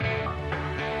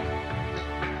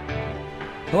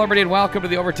Hello, everybody, and welcome to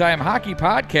the Overtime Hockey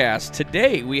Podcast.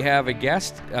 Today, we have a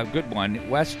guest, a good one,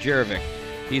 Wes Jerevic.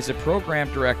 He's a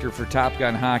program director for Top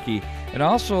Gun Hockey and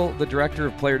also the director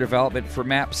of player development for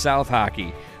MAP South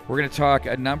Hockey. We're going to talk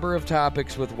a number of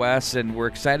topics with Wes, and we're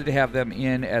excited to have them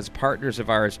in as partners of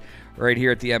ours right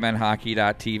here at the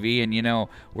mnhockey.tv. And, you know,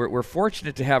 we're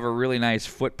fortunate to have a really nice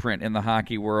footprint in the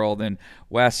hockey world. And,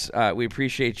 Wes, we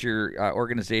appreciate your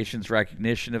organization's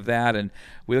recognition of that. And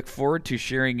we look forward to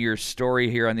sharing your story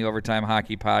here on the Overtime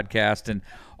Hockey Podcast and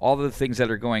all the things that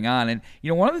are going on. And,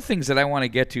 you know, one of the things that I want to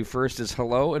get to first is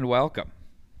hello and welcome.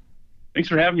 Thanks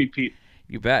for having me, Pete.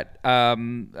 You bet.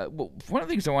 One of the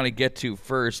things I want to get to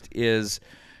first is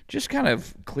just kind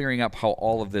of clearing up how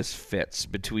all of this fits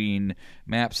between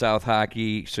MAP South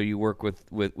Hockey, so you work with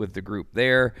the group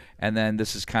there, and then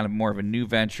this is kind of more of a new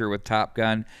venture with Top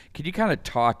Gun. Could you kind of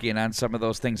talk in on some of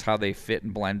those things, how they fit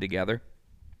and blend together?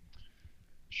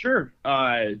 Sure.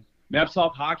 MAP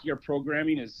South Hockey, our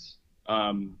programming is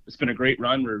it's been a great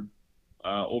run. We're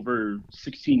over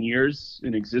 16 years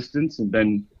in existence and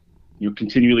been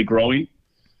continually growing,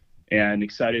 and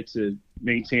excited to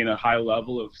maintain a high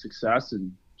level of success and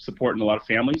supporting a lot of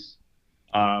families.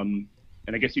 And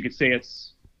I guess you could say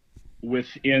it's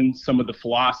within some of the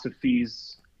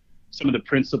philosophies, some of the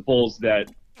principles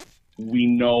that we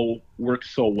know work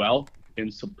so well in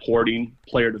supporting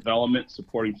player development,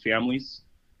 supporting families.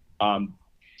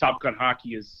 Top Gun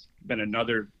Hockey has been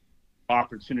another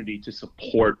opportunity to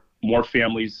support more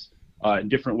families in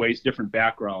different ways, different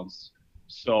backgrounds.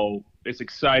 So it's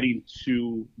exciting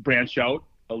to branch out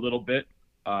a little bit,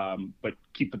 but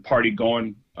keep the party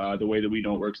going the way that we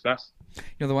know it works best. You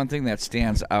know, the one thing that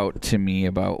stands out to me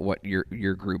about what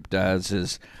your group does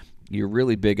is you're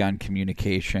really big on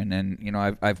communication. And, you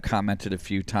know, I've commented a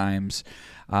few times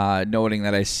noting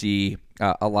that I see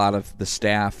a lot of the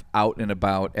staff out and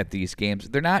about at these games.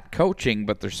 They're not coaching,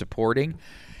 but they're supporting.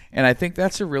 And I think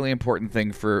that's a really important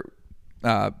thing for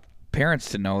parents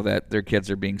to know, that their kids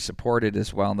are being supported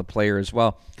as well, and the player as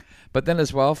well. But then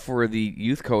as well for the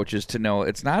youth coaches to know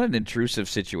it's not an intrusive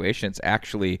situation. It's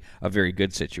actually a very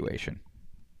good situation.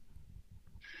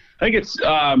 I think it's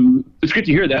good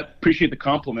to hear that. Appreciate the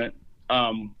compliment.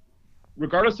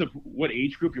 Regardless of what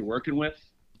age group you're working with,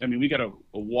 I mean, we got a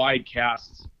wide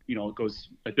cast. You know, it goes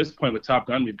at this point with Top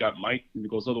Gun. We've got Mike, and it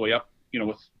goes all the way up. You know,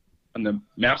 with on the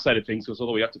MAP side of things, it goes all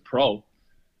the way up to pro.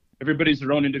 Everybody's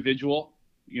their own individual.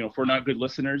 You know, if we're not good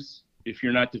listeners, if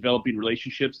you're not developing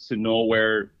relationships to know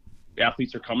where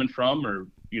athletes are coming from, or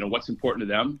what's important to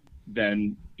them,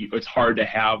 then it's hard to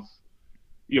have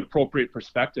the appropriate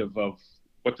perspective of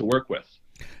what to work with.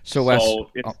 So Wes,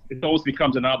 it always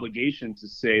becomes an obligation to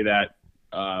say that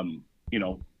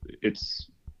it's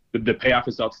the payoff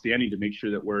is outstanding to make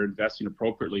sure that we're investing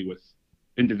appropriately with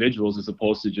individuals as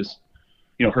opposed to just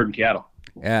herding cattle.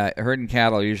 Herding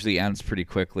cattle usually ends pretty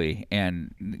quickly,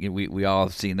 and we all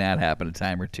have seen that happen a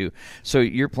time or two. So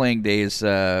your playing days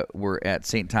were at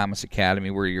St. Thomas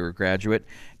Academy, where you were a graduate,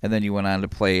 and then you went on to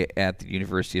play at the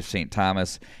University of St.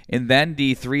 Thomas, and then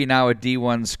D3, now a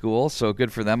D1 school, so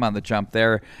good for them on the jump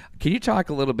there. Can you talk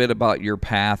a little bit about your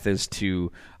path as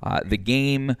to the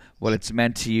game, what it's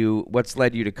meant to you, what's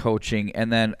led you to coaching,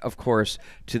 and then, of course,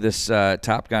 to this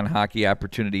Top Gun Hockey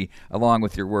opportunity, along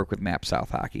with your work with MAP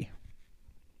South Hockey?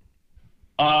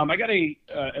 I got a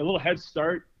little head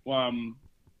start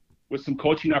with some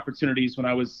coaching opportunities when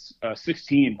I was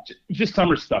 16, just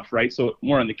summer stuff, right? So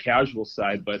more on the casual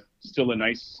side, but still a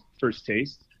nice first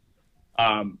taste.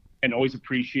 And always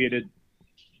appreciated,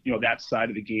 that side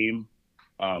of the game.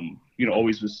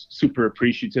 Always was super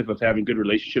appreciative of having good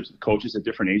relationships with coaches at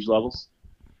different age levels.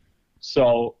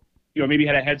 So, maybe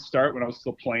had a head start when I was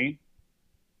still playing.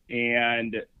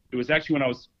 And it was actually when I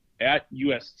was at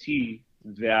UST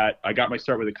that I got my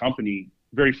start with the company.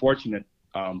 Very fortunate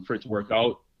for it to work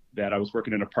out, that I was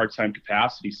working in a part-time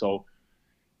capacity. So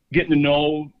getting to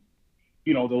know,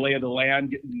 the lay of the land,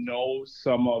 getting to know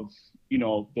some of,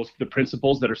 the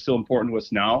principles that are still important to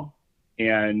us now,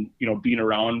 and, being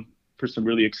around for some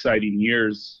really exciting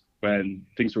years when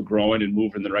things were growing and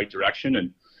moving in the right direction.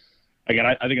 And again,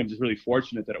 I think I'm just really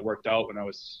fortunate that it worked out. When I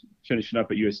was finishing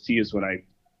up at UST is when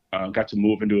I got to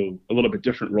move into a little bit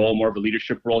different role, more of a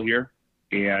leadership role here.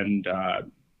 And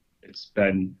it's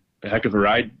been a heck of a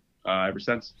ride ever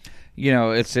since.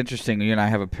 It's interesting. You and I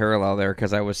have a parallel there,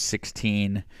 because I was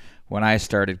 16 when I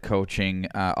started coaching,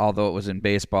 although it was in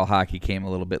baseball. Hockey came a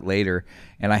little bit later,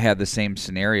 and I had the same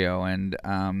scenario. And,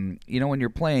 when you're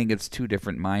playing, it's two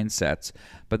different mindsets,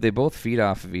 but they both feed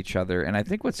off of each other. And I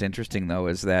think what's interesting, though,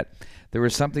 is that there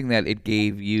was something that it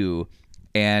gave you,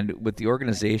 and with the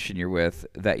organization you're with,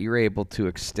 that you're able to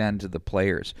extend to the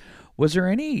players. Was there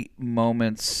any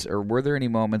moments, or were there any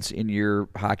moments in your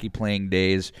hockey playing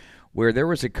days where there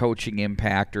was a coaching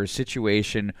impact or a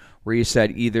situation where you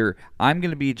said either I'm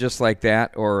going to be just like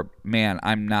that, or man,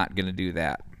 I'm not going to do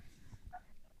that?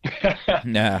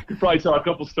 Nah. Could probably tell a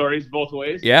couple stories both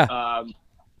ways. Yeah.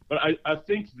 But I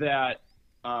think that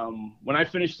when I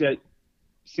finished at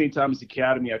St. Thomas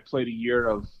Academy, I played a year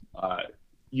of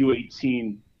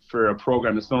U18 for a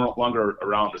program that's no longer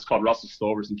around. It's called Russell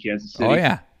Stovers in Kansas City. Oh,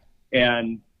 yeah.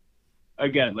 And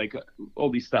again, like all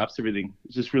these stops, everything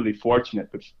is just really fortunate.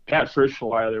 But Pat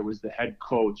Ferschweiler was the head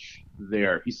coach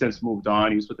there. He since moved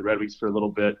on. He was with the Red Wings for a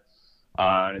little bit.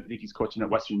 I think he's coaching at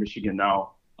Western Michigan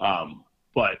now.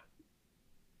 But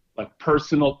like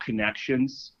personal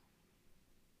connections,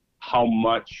 how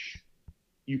much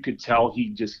you could tell he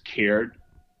just cared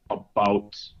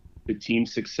about the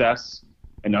team's success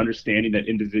and understanding that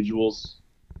individuals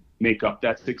make up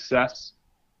that success.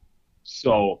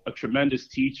 So a tremendous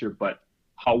teacher, but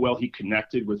how well he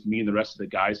connected with me and the rest of the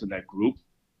guys in that group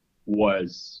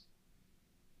was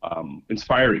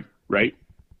inspiring, right?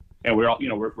 And we're all,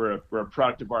 we're a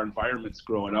product of our environments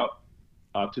growing up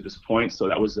to this point. So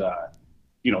that was,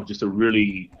 just a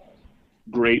really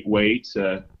great way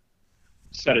to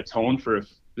set a tone for if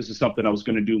this is something I was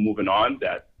going to do moving on,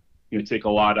 that, take a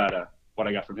lot out of what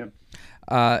I got from him.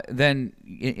 Then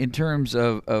in terms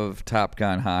of Top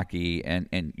Gun Hockey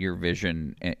and your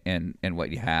vision and what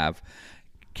you have,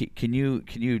 can you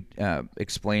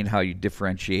explain how you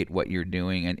differentiate what you're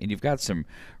doing? And you've got some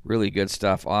really good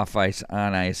stuff off ice,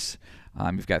 on ice.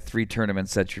 You've got 3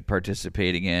 tournaments that you're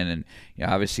participating in, and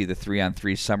obviously the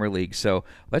 3-on-3 summer league. So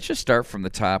let's just start from the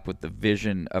top with the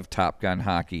vision of Top Gun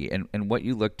Hockey and what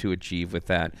you look to achieve with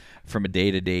that from a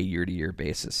day-to-day, year-to-year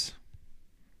basis.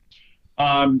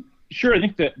 Sure. I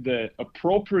think that the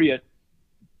appropriate,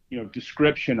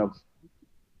 description of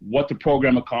what the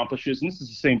program accomplishes, and this is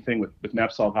the same thing with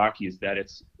Mapsolve Hockey, is that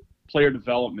it's player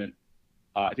development.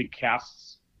 I think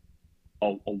casts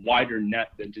a wider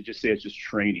net than to just say it's just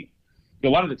training. A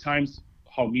lot of the times,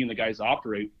 how me and the guys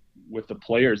operate with the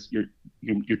players,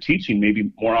 you're teaching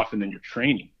maybe more often than you're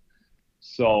training.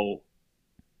 So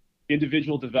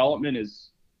individual development is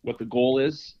what the goal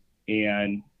is,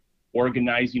 and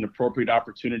organizing appropriate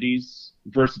opportunities,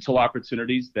 versatile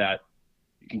opportunities that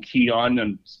you can key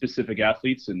on specific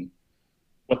athletes and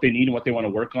what they need and what they want to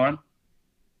work on.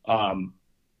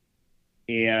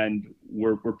 And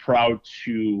we're proud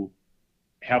to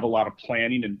have a lot of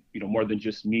planning and, more than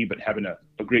just me, but having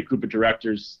a great group of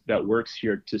directors that works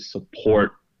here to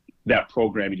support that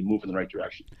programming to move in the right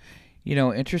direction.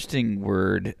 Interesting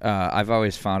word. I've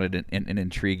always found it an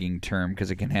intriguing term because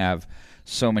it can have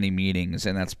so many meanings,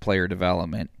 and that's player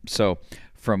development. So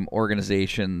from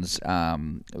organizations,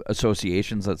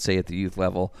 associations, let's say at the youth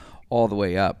level, all the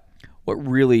way up, what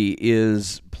really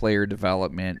is player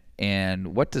development,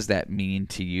 and what does that mean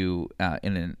to you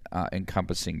in an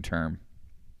encompassing term?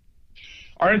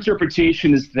 Our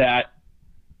interpretation is that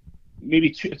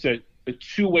maybe it's a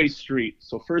two-way street.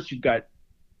 So first you've got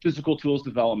physical tools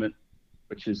development,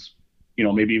 which is,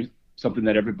 maybe something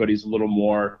that everybody's a little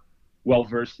more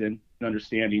well-versed in and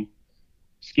understanding.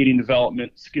 Skating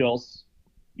development skills,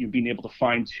 being able to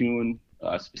fine-tune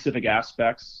specific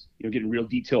aspects, getting real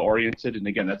detail-oriented. And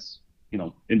again, that's,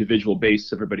 individual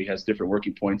based. Everybody has different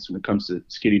working points when it comes to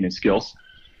skating and skills.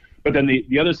 But then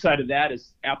the other side of that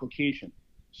is application.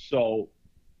 So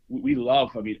we love,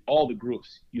 all the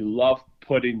groups, you love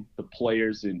putting the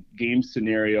players in game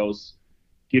scenarios,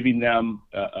 giving them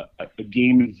a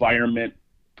game environment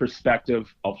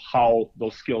perspective of how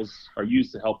those skills are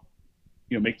used to help,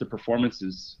 make the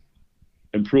performances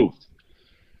improved.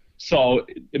 So,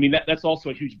 that's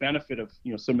also a huge benefit of,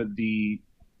 some of the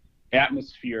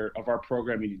atmosphere of our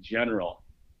programming in general,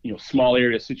 small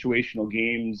area situational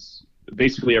games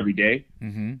basically every day.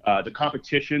 Mm-hmm. The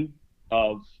competition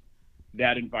of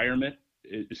that environment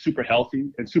is super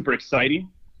healthy and super exciting.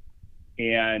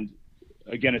 And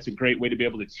again, it's a great way to be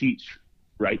able to teach,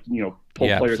 right?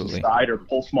 Pull players aside or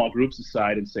pull small groups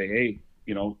aside and say, hey,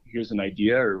 here's an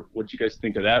idea, or what do you guys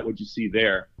think of that? What'd you see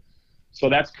there? So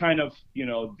that's kind of,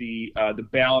 the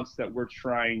balance that we're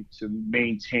trying to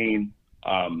maintain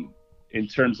in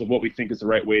terms of what we think is the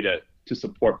right way to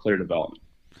support player development.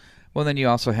 Well, then you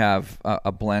also have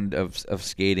a blend of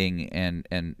skating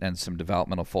and some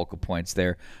developmental focal points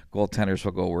there. Goaltenders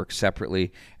will go work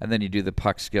separately, and then you do the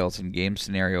puck skills and game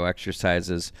scenario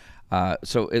exercises.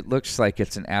 So it looks like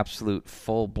it's an absolute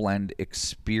full blend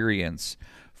experience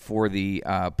for the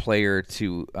player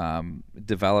to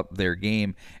develop their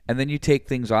game. And then you take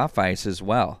things off ice as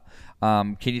well.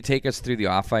 Can you take us through the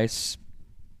off ice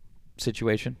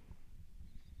situation?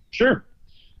 Sure.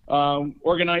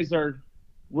 Organize our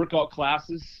workout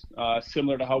classes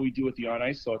similar to how we do with the on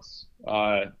ice. So it's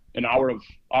an hour of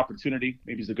opportunity,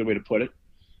 maybe is a good way to put it.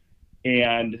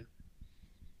 And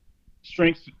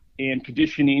strength and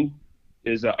conditioning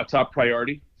is a top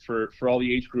priority for all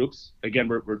the age groups. Again,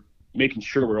 we're making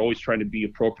sure we're always trying to be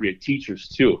appropriate teachers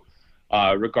too,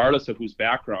 regardless of whose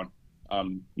background.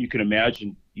 You can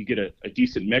imagine you get a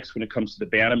decent mix when it comes to the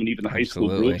Bantam and even the high school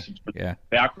groups,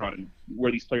 background and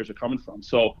where these players are coming from.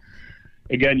 So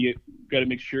again, you got to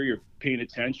make sure you're paying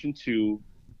attention to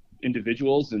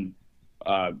individuals and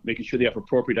making sure they have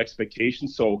appropriate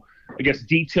expectations. So I guess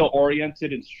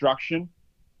detail-oriented instruction,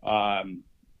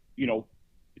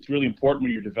 it's really important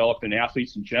when you're developing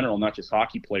athletes in general, not just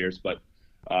hockey players, but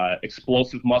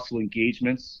explosive muscle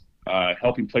engagements,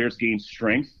 helping players gain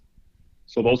strength.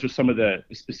 So those are some of the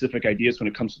specific ideas when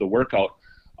it comes to the workout.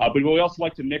 But we also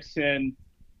like to mix in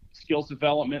skills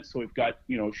development. So we've got,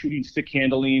 shooting, stick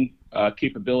handling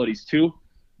capabilities too.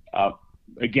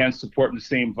 Again, supporting the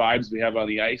same vibes we have on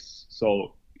the ice.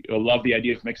 So I love the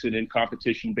idea of mixing in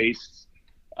competition-based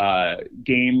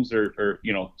games or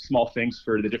small things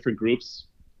for the different groups.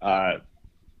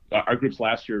 Our groups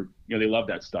last year, they love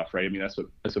that stuff, right? I mean, that's what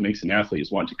makes an athlete,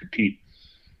 is wanting to compete.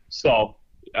 So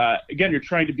again, you're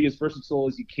trying to be as versatile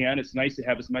as you can. It's nice to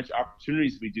have as much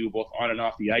opportunities as we do, both on and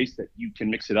off the ice, that you can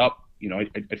mix it up.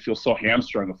 I'd feel so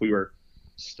hamstrung if we were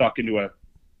stuck into a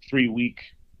 3-week,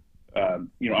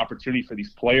 opportunity for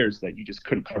these players that you just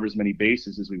couldn't cover as many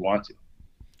bases as we want to.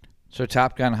 So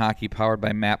Top Gun Hockey, powered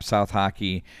by Map South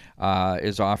Hockey,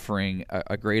 is offering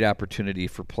a great opportunity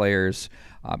for players.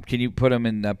 Can you point them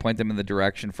in the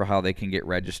direction for how they can get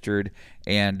registered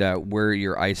and where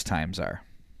your ice times are?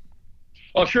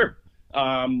 Oh, sure.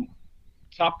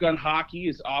 Top Gun Hockey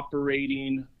is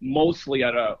operating mostly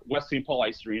at a West St. Paul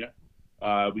Ice Arena.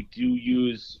 We do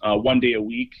use 1 day a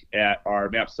week at our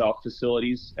Map South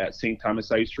facilities at St.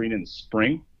 Thomas Ice Arena in the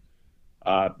spring.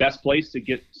 Best place to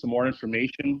get some more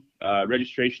information,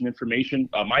 registration information,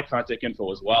 my contact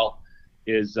info as well,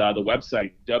 is the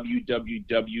website,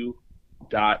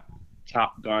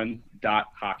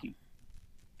 www.topgun.hockey.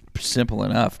 Simple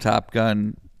enough. Top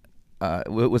Gun.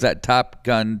 Was that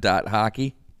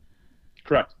topgun.hockey?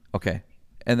 Correct. Okay.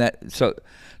 And that so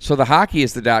the hockey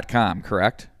is the .com,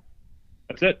 correct?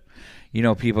 That's it.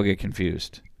 People get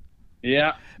confused.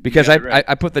 Yeah. Because right.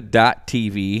 I put the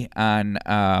 .tv on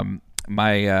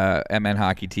my MN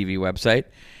Hockey TV website,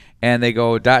 and they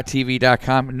go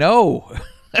 .tv.com. No.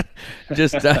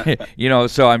 Just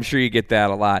so I'm sure you get that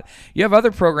a lot. You have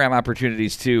other program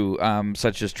opportunities too,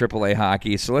 such as AAA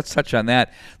hockey. So let's touch on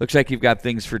that. Looks like you've got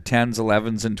things for 10s,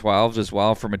 11s, and 12s as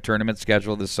well from a tournament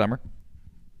schedule this summer.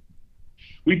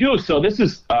 We do. So this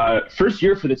is first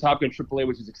year for the Top Gun AAA,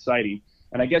 which is exciting.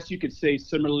 And I guess you could say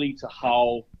similarly to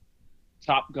how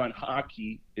Top Gun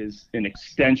Hockey is an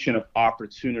extension of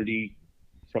opportunity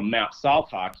from Map South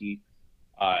Hockey,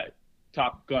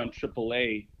 Top Gun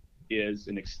AAA is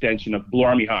an extension of Blue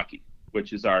Army Hockey,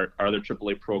 which is our other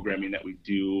AAA programming that we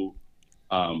do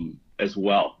as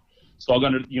well. So all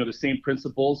under the same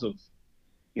principles of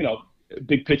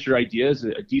big picture ideas,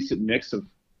 a decent mix of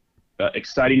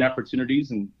exciting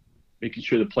opportunities and making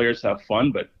sure the players have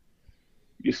fun, but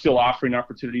you're still offering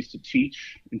opportunities to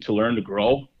teach and to learn, to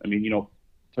grow. I mean,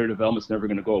 player development's never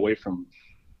going to go away from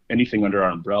anything under our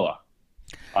umbrella.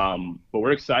 But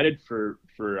we're excited for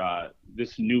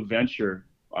this new venture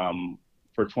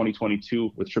for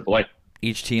 2022 with AAA.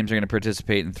 Each teams are going to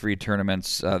participate in 3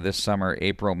 tournaments this summer: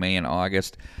 April, May, and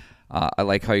August. I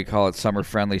like how you call it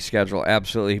summer-friendly schedule.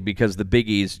 Absolutely, because the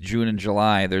biggies, June and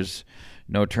July, there's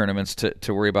no tournaments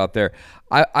to worry about there.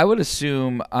 I would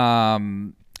assume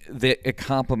that it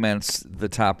complements the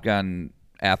Top Gun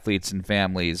athletes and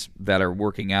families that are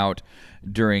working out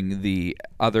during the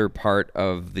other part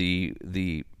of the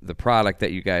product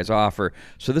that you guys offer.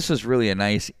 So this is really a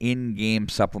nice in-game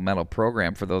supplemental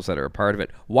program for those that are a part of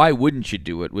it. Why wouldn't you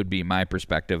do it, would be my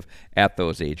perspective at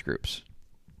those age groups.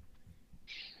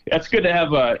 It's good to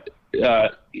have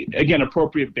again,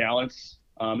 appropriate balance,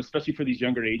 especially for these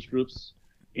younger age groups.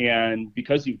 And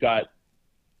because you've got,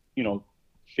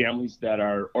 families that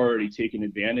are already taking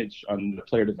advantage on the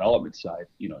player development side,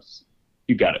 you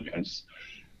got it, man. It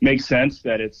makes sense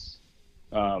that it's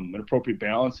an appropriate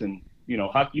balance. And,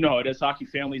 hockey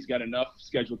families got enough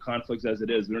scheduled conflicts as it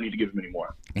is. We don't need to give them any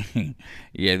more.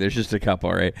 Yeah, there's just a couple,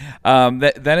 right?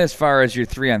 Then as far as your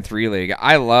 3-on-3 league,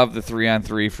 I love the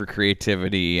 3-on-3 for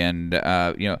creativity. And,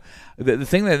 the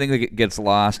thing that I think that gets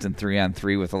lost in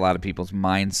 3-on-3 with a lot of people's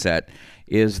mindset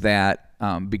is that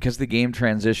because the game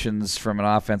transitions from an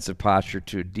offensive posture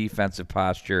to a defensive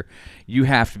posture, you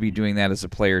have to be doing that as a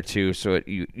player too. So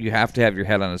you have to have your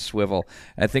head on a swivel.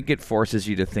 I think it forces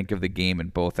you to think of the game in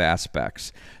both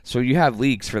aspects. So you have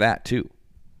leagues for that too.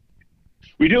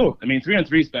 We do. I mean,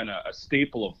 3-on-3 has been a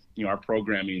staple of our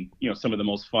programming. Some of the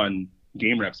most fun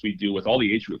game reps we do with all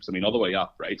the age groups. I mean, all the way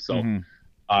up, right? So,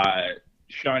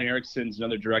 Sean Erickson's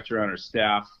another director on our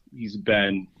staff. He's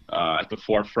been at the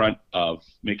forefront of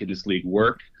making this league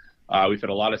work. We've had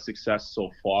a lot of success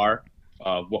so far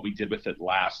of what we did with it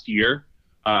last year.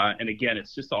 And again,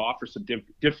 it's just to offer some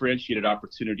differentiated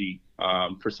opportunity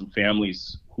for some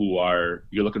families you're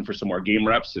looking for some more game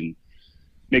reps and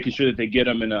making sure that they get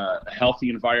them in a healthy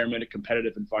environment, a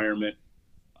competitive environment.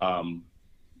 And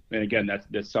again,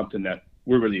 that's something that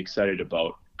we're really excited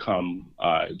about come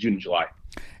June and July.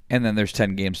 And then there's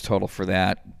 10 games total for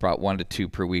that, about 1 to 2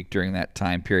 per week during that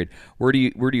time period. Where do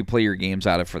you play your games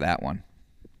out of for that one?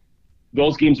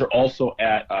 Those games are also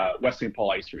at West St.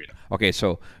 Paul Ice Arena. Okay,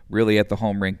 so really at the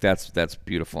home rink, that's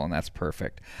beautiful and that's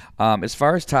perfect. As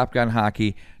far as Top Gun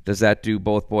hockey, does that do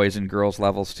both boys and girls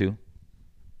levels too?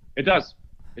 It does.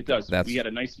 It does. We had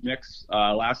a nice mix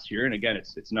last year, and again,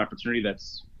 it's an opportunity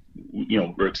that's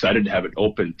we're excited to have it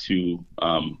open to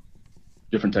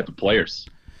different type of players.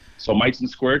 So mites and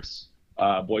squirts,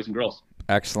 boys and girls.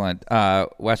 Excellent.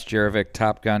 Wes Jarovic,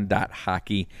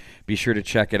 TopGun.hockey. Be sure to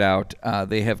check it out.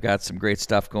 They have got some great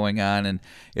stuff going on, and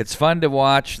it's fun to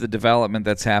watch the development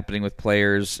that's happening with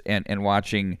players and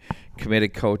watching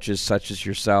committed coaches such as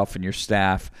yourself and your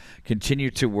staff continue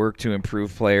to work to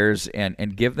improve players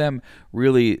and give them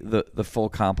really the full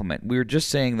complement. We were just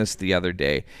saying this the other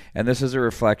day, and this is a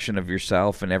reflection of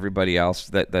yourself and everybody else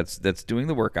that's doing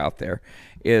the work out there,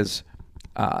 is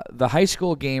the high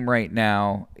school game right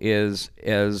now is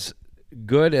as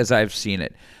good as I've seen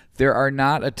it. There are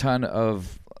not a ton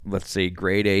of, let's say,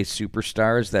 grade A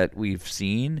superstars that we've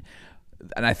seen.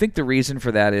 And I think the reason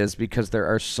for that is because there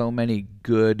are so many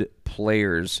good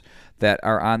players that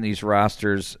are on these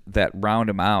rosters that round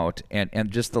them out.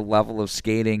 And just the level of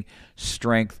skating,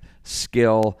 strength,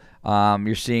 skill.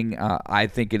 You're seeing, I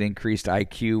think, an increased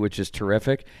IQ, which is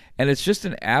terrific. And it's just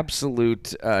an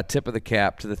absolute tip of the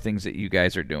cap to the things that you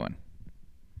guys are doing.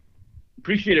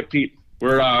 Appreciate it, Pete.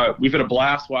 We've had a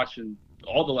blast watching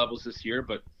all the levels this year,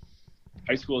 but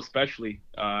high school especially.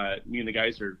 Me and the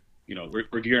guys are,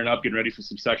 we're gearing up, getting ready for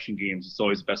some section games. It's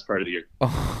always the best part of the year.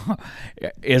 Oh,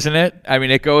 isn't it? I mean,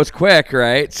 it goes quick,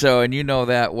 right? So, and you know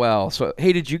that well. So,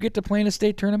 hey, did you get to play in a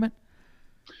state tournament?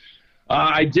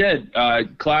 I did.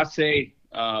 Class A,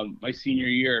 my senior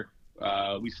year,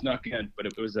 we snuck in, but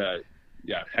it was a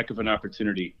heck of an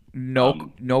opportunity.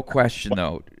 No question,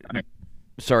 though.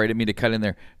 Sorry, I didn't mean to cut in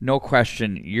there. No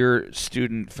question, your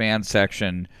student fan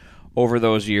section over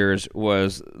those years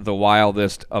was the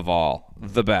wildest of all,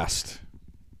 the best.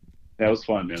 That was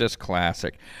fun, man. Just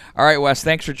classic. All right, Wes,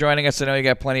 thanks for joining us. I know you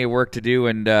got plenty of work to do,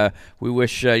 and we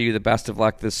wish you the best of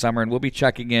luck this summer. And we'll be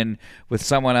checking in with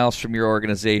someone else from your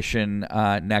organization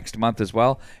next month as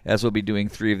well, as we'll be doing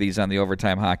 3 of these on the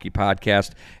Overtime Hockey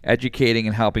Podcast, educating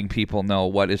and helping people know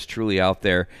what is truly out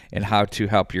there and how to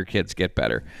help your kids get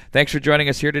better. Thanks for joining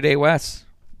us here today, Wes.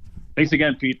 Thanks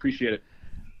again, Pete. Appreciate it.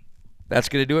 That's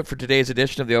going to do it for today's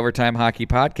edition of the Overtime Hockey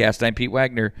Podcast. I'm Pete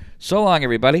Wagner. So long,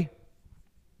 everybody.